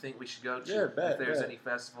 What you think we should go to? If there's any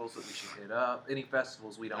festivals that we should hit up, any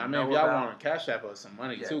festivals we don't know about. I mean, if y'all want to cash app us some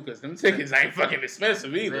money too, because them tickets ain't fucking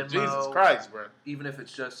expensive either. Venmo, Jesus Christ, bro. Even if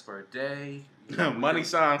it's just for a day. Money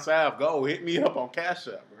sign Sav, go hit me up on Cash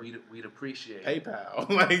App, bro. We'd appreciate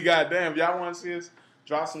PayPal. Goddamn, y'all want to see us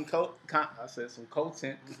drop some I said some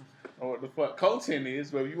content. Or what the fuck content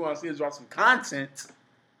is, but if you want to see us drop some content.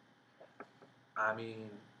 I mean,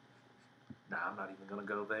 I'm not even going to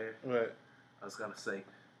go there. What? I was going to say,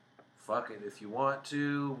 fuck it. If you want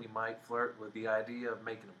to, we might flirt with the idea of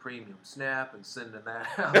making a premium snap and sending that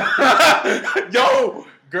out. Yo,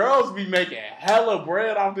 girls be making hella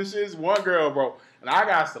bread off this shit. It's one girl, bro. And I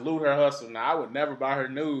got to salute her hustle. Now, I would never buy her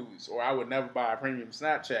nudes or I would never buy a premium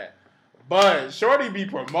Snapchat. But Shorty be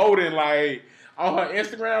promoting, on her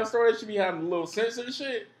Instagram story, she be having a little censored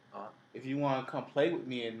shit. If you want to come play with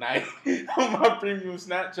me at night on my premium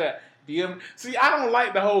Snapchat, DM. See, I don't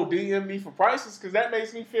like the whole DM me for prices because that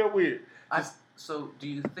makes me feel weird. So, do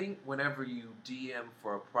you think whenever you DM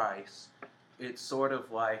for a price, it's sort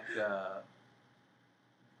of like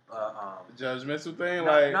judgmental thing?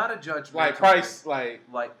 Not a judgmental like price, thing,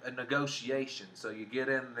 like a negotiation. So you get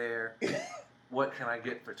in there. What can I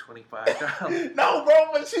get for $25? No, bro,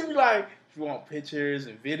 but she be like, you want pictures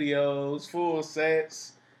and videos, full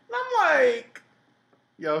sets. And I'm like,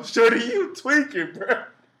 yo, Shorty, you tweaking, bro.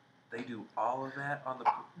 They do all of that on the...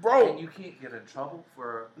 bro. And you can't get in trouble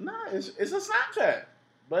for... Nah, it's a Snapchat.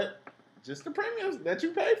 But just the premiums that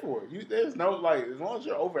you pay for. There's no, as long as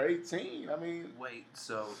you're over 18, I mean... Wait,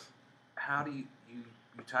 so how do you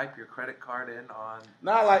type your credit card in on...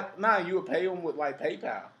 you would pay them with,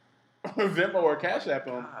 PayPal. Venmo or Cash App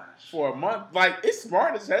them for a month. It's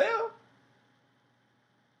smart as hell.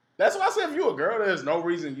 That's why I said if you're a girl, there's no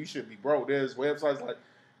reason you should be broke. There's websites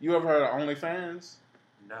you ever heard of OnlyFans?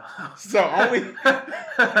 No. So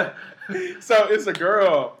it's a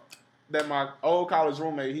girl that my old college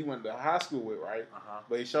roommate, he went to high school with, right? Uh-huh.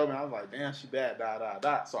 But he showed me, I was like, damn, she bad,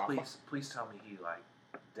 So please tell me he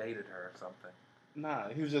dated her or something. Nah,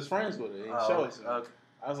 he was just friends with her. He showed it to me. Okay.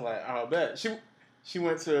 I was like, I'll bet. She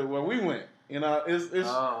went to where we went. Okay.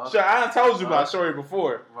 Sure, I done told you about Shorty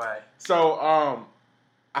before. Right. So,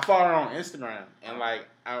 I followed her on Instagram, and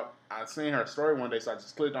I seen her story one day, so I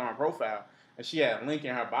just clicked on her profile, and she had a link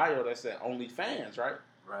in her bio that said OnlyFans, right?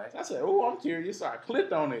 Right. So I said, oh, I'm curious, so I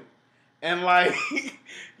clicked on it, and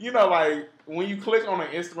when you click on an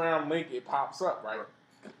Instagram link, it pops up, right?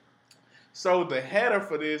 So the header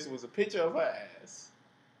for this was a picture of her ass.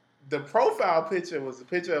 The profile picture was a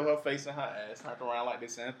picture of her face and her ass turned around like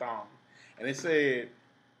this in a thong. And it said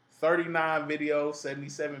 39 videos,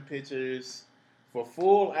 77 pictures for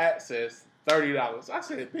full access, $30. I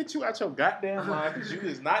said, bitch, you out your goddamn mind because you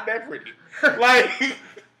is not that pretty. I'm like,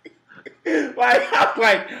 $30,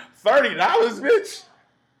 bitch?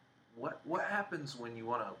 What happens when you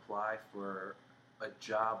want to apply for a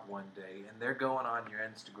job one day and they're going on your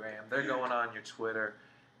Instagram, they're going on your Twitter,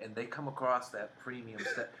 and they come across that premium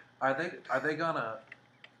stuff? Are they gonna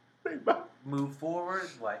move forward?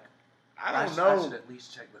 I don't know. I should at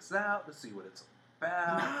least check this out to see what it's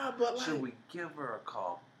about. Nah, but should we give her a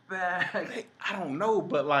call back? I don't know,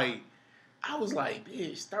 but I was like,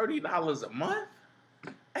 bitch, $30 a month?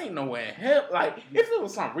 Ain't no way in hell. If it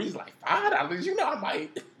was some reason $5, I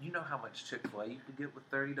might. You know how much Chick-fil-A you could get with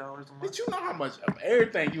 $30 a month? But you know how much of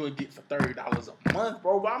everything you would get for $30 a month,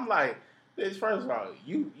 bro. But I'm like, bitch, first of all,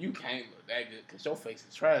 you can't look that good because your face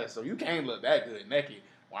is trash, so you can't look that good naked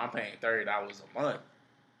while I'm paying $30 a month.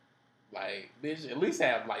 Bitch, at least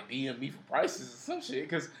have DM me for prices or some shit,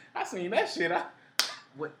 because I seen that shit.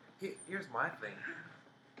 Here's my thing.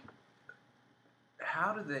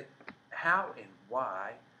 how and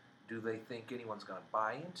why do they think anyone's going to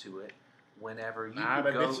buy into it whenever you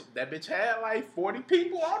that bitch had like 40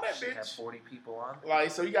 people on that bitch. She had 40 people on? Like,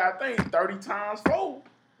 so you got to think, 30 times 4.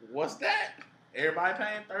 What's that? Everybody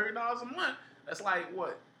paying $30 a month. That's like,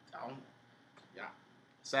 what? Yeah.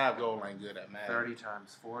 Sav Gold ain't good at math. 30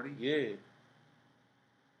 times 40? Yeah.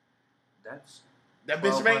 That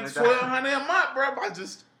bitch makes $1,200 a month, bro, by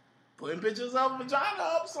just putting pictures of vagina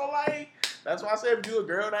up. So, like, that's why I said if you a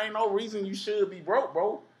girl, there ain't no reason you should be broke,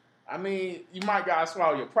 bro. I mean, you might gotta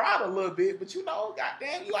swallow your pride a little bit, but you know,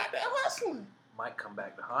 goddamn, you out there hustling. Might come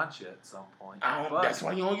back to haunt you at some point. That's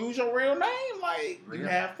why you don't use your real name. Like, you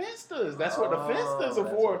have Finstas. That's what the Finstas are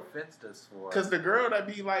for. Because the girl that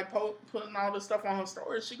be like putting all this stuff on her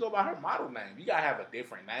story, she go by her model name. You gotta have a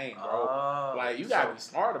different name, bro. Like, you gotta be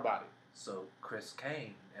smart about it. So Chris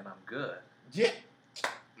Kane, and I'm good. Yeah,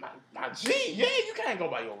 my G. Yeah, you can't go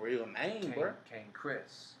by your real name, bro. Kane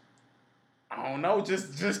Chris. I don't know,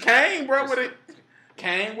 just Kane, bro, with it.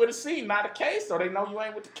 Kane with a C, not a K, so they know you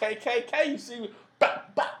ain't with the KKK. You see,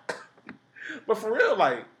 but for real,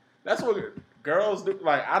 like, that's what girls do.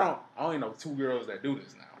 Like, I only know 2 girls that do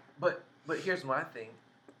this now. But here's my thing.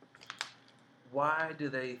 Why do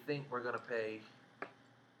they think we're gonna pay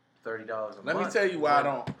 $30 a month? Let me tell you why I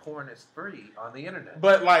don't. Porn is free on the internet.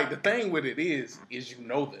 But like the thing with it is you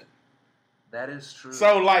know them. That is true.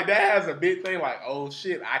 So, like, that has a big thing, like, oh,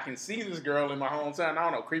 shit, I can see this girl in my hometown. I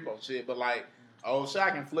don't know creepo shit, but, like, oh, shit,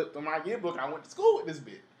 I can flip through my yearbook. I went to school with this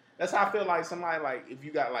bitch. That's how I feel like somebody, like, if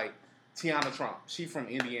you got, like, Tiana Trump. She from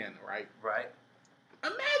Indiana, right? Right.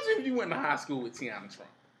 Imagine if you went to high school with Tiana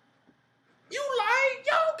Trump. You like,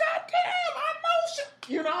 yo, goddamn, I know shit.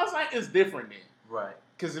 You know what I'm saying? It's different then. Right.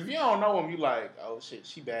 Because if you don't know him, you like, oh, shit,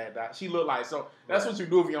 she bad. She look like so. That's what you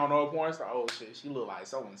do if you don't know a porn star. Oh, shit, she look like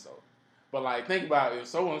so-and-so. But, like, think about if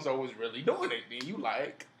so-and-so was really doing it, then you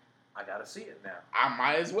like, I got to see it now. I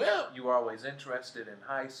might as well. You were always interested in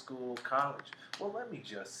high school, college. Well, let me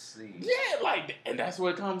just see. Yeah, like, and that's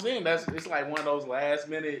what comes in. It's like one of those last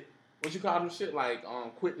minute, what you call them shit, like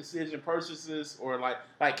quick decision purchases or like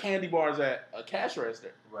candy bars at a cash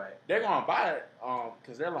register. Right. They're going to buy it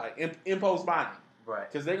because they're like impulse buying. Right.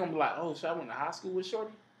 Because they're going to be like, oh, should I went to high school with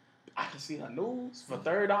Shorty? I can see her nudes for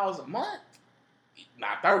 $30 a month.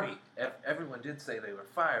 Not 30. Everyone did say they were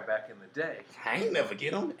fire back in the day. I ain't never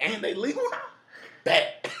get them, and they legal now.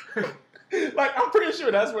 That, like, I'm pretty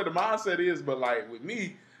sure that's where the mindset is. But like with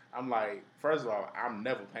me, I'm like, first of all, I'm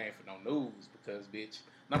never paying for no news because, bitch,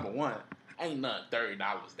 number one, ain't nothing $30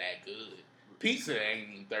 that good. Pizza ain't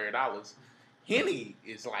even $30. Henny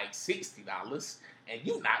is like $60, and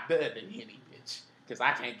you not better than Henny, bitch, because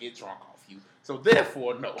I can't get drunk off you. So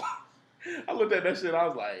therefore, no. I looked at that shit. I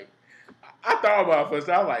was like. I thought about it first.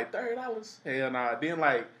 I was like, $30? Hell nah. Then,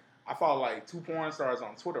 like, I follow, like, 2 porn stars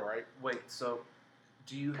on Twitter, right? Wait, so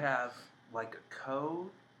do you have, like, a code?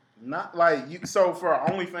 Not like you. So, for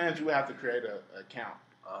OnlyFans, you have to create an account.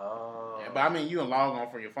 Oh. Yeah, but, I mean, you can log on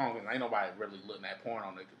from your phone because ain't nobody really looking at porn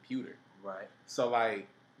on the computer. Right. So, like,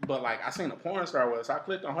 but, like, I seen a porn star was, so I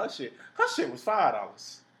clicked on her shit. Her shit was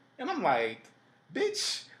 $5. And I'm like,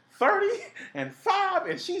 bitch, 30 and 5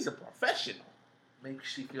 and she's a professional. Maybe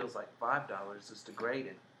she feels like $5 is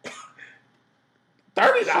degrading.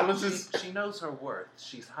 $30 is... She knows her worth.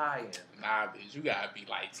 She's high end. Nah, bitch, you gotta be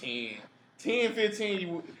like 10,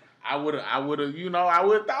 15. I would have, you know, I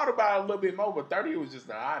would have thought about it a little bit more, but 30 was just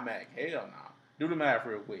the IMAC. Hell no. Do the math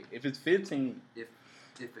real quick. If it's 15. If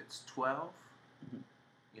it's 12,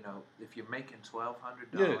 you know, if you're making $1,200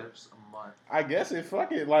 a month. I guess it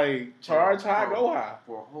fucking, like, charge high, go high.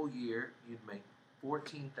 For a whole year, you'd make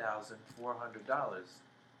 $14,400,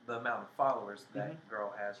 the amount of followers that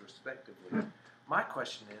girl has, respectively. My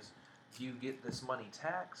question is, do you get this money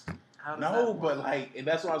taxed? How does that work? But like, and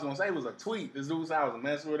that's what I was gonna say. It was a tweet. This dude said I was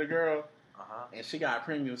messing with a girl, and she got a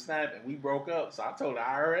premium Snap, and we broke up. So I told the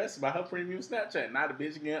IRS about her premium Snapchat. Now the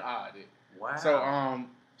bitch getting audited. Wow. So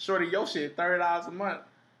shorty, your shit $30 a month.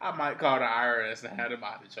 I might call the IRS and have them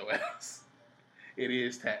audit your ass. It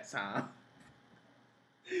is tax time.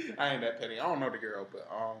 I ain't that petty. I don't know the girl, but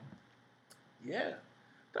yeah,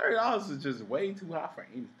 $30 is just way too high for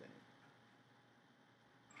anything.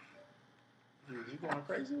 Dude, you going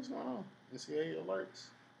crazy? What's going on? SCA alerts?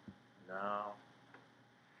 No.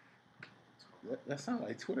 That sounds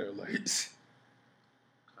like Twitter alerts.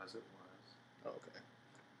 Because it was. Okay.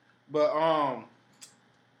 But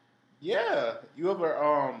yeah, you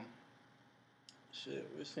ever shit?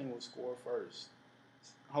 Which team will score first?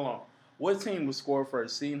 Hold on. What team will score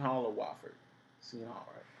first, Seton Hall or Wofford? Seton Hall,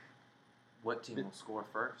 right? What team will score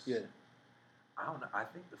first? Yeah. I don't know. I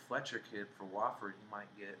think the Fletcher kid for Wofford, he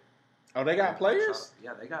might get Oh, they got players?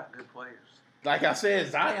 Yeah, they got good players. Like I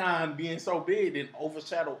said, Zion being so big didn't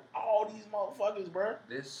overshadow all these motherfuckers, bro.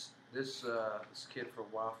 This kid from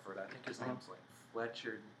Wofford, I think his name's like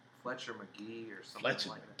Fletcher McGee or something Fletcher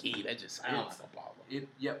like that. McGee, that just sounds like a baller.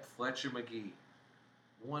 Yep, Fletcher McGee.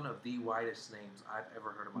 One of the whitest names I've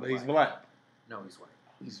ever heard of my But life. he's black. No, he's white.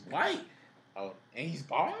 He's white. Oh, and he's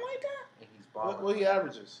balling like that? And he's balling. What he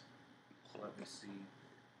averages? Let me see.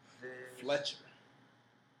 Fletcher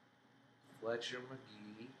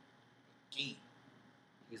McGee.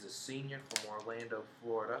 He's a senior from Orlando,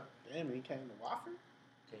 Florida. Damn, he came to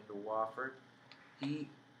Wofford? The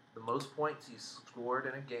most points he scored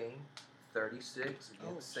in a game, 36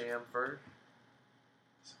 against Samford.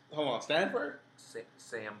 Hold on, Stanford?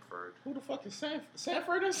 Samford. Who the fuck is Sanford?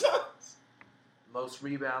 Sanford and Sons? Most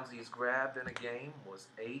rebounds he's grabbed in a game was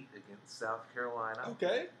 8 against South Carolina.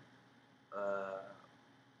 Okay.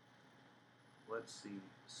 Let's see.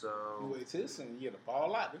 So you wait till and you get a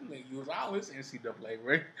ball out. Them niggas use all his NCAA,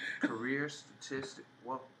 right? Career statistic.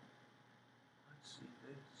 Well, let's see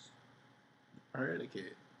this. I heard the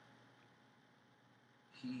kid.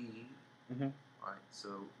 All right. So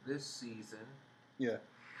this season, yeah,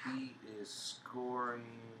 he is scoring.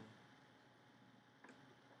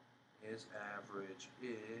 His average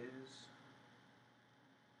is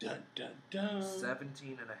dun dun dun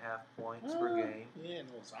 17.5 points per game. Yeah,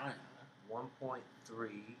 no Zion.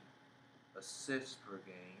 1.3 assists per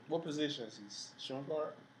game. What position is he? Shooting guard? I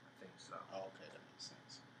think so. Oh, okay, that makes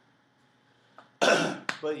sense.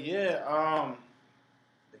 But yeah,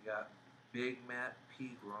 they got Big Matt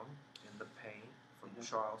Pegram in the paint from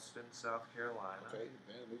Charleston, South Carolina. Okay,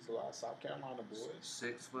 man, there's a lot of South Carolina boys.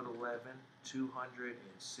 6'11",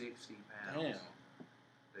 260 pounds. Damn.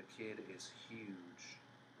 The kid is huge.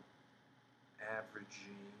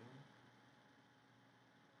 Averaging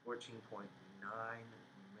 14.9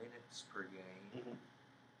 minutes per game.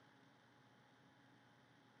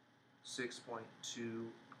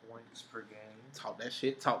 6.2 points per game. Talk that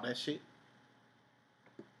shit.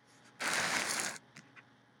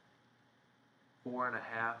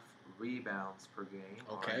 4.5 rebounds per game.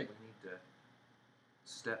 Okay. Right, we need to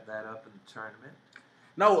step that up in the tournament.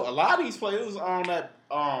 No, a lot of these players on that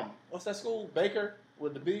what's that school? Baker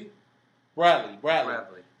with the B? Bradley.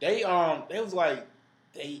 They was like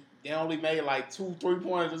they only made like 2-3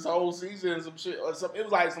 points this whole season, some shit or something. It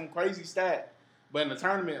was like some crazy stat. But in the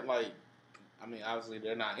tournament, like, I mean, obviously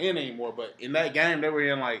they're not in anymore, but in that game they were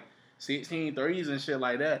in like 16 threes and shit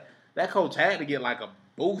like that. That coach had to get like a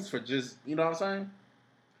boost for just, you know what I'm saying?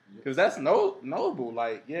 Because that's notable.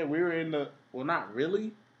 Like, yeah, we were in the, well, not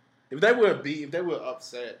really. If they were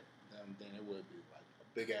upset, then it would be like a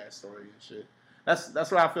big ass story and shit. That's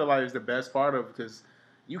what I feel like is the best part of it, because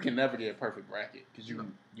you can never get a perfect bracket because you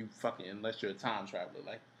fucking, unless you're a time traveler,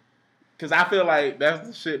 like, because I feel like that's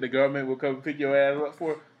the shit the government will come pick your ass up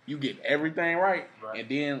for. You get everything right, and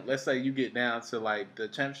then let's say you get down to like the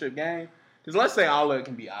championship game, because let's say all of it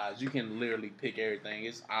can be odds. You can literally pick everything.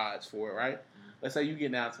 It's odds for it, right? Let's say you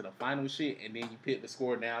get down to the final shit, and then you pick the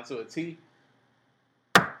score down to a T.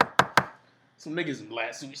 Some niggas in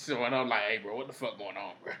black suits showing up like, hey, bro, what the fuck going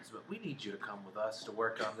on, bro? But we need you to come with us to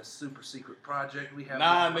work on this super secret project we have.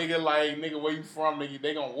 Nah, nigga, where you from, nigga?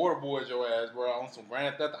 They gonna waterboard your ass, bro, on some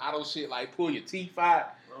Grand Theft Auto shit, like pull your teeth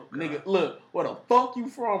out. Oh, nigga, look, where the fuck you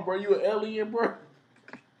from, bro? You an alien, bro?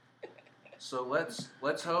 So let's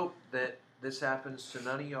hope that this happens to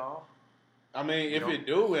none of y'all. I mean, if it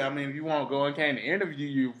do, if you want to go and came to interview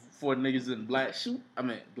you for niggas in black shoots.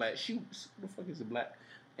 What the fuck is a black?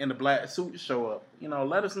 In the black suit show up,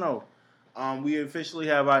 let us know. We officially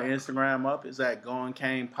have our Instagram up. It's at Going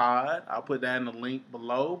Kane Pod. I'll put that in the link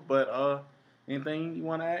below. But anything you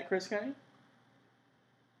want to add, Chris Kane?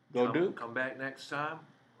 Come back next time.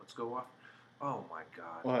 Let's go off. Oh my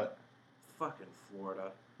God. What? Fucking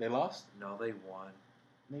Florida. They lost? No, they won.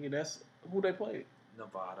 Nigga, that's who they played.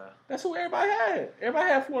 Nevada. That's who everybody had. Everybody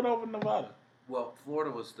had Florida over Nevada. Well, Florida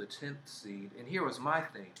was the 10th seed, and here was my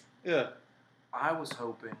thing. Yeah. I was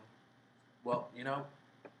hoping,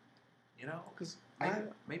 because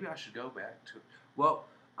maybe I should go back to it. Well,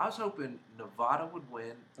 I was hoping Nevada would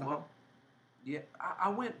win. Uh-huh. Well, yeah, I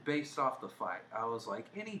went based off the fight. I was like,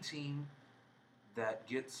 any team that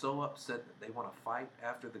gets so upset that they want to fight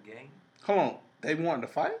after the game. Hold on. They wanted to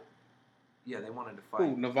fight? Yeah, they wanted to fight.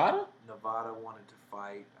 Who, Nevada? Nevada wanted to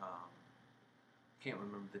fight. Can't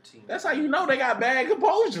remember the team. That's how you know they got bad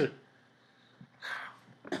composure.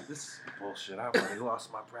 This is bullshit. I've already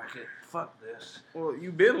lost my bracket. Fuck this. Well,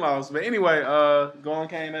 you've been lost. But anyway, Going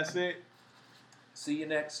Kane, that's it. See you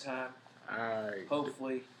next time. All right.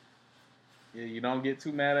 Hopefully. Yeah, you don't get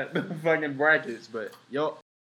too mad at the fucking brackets, but yo.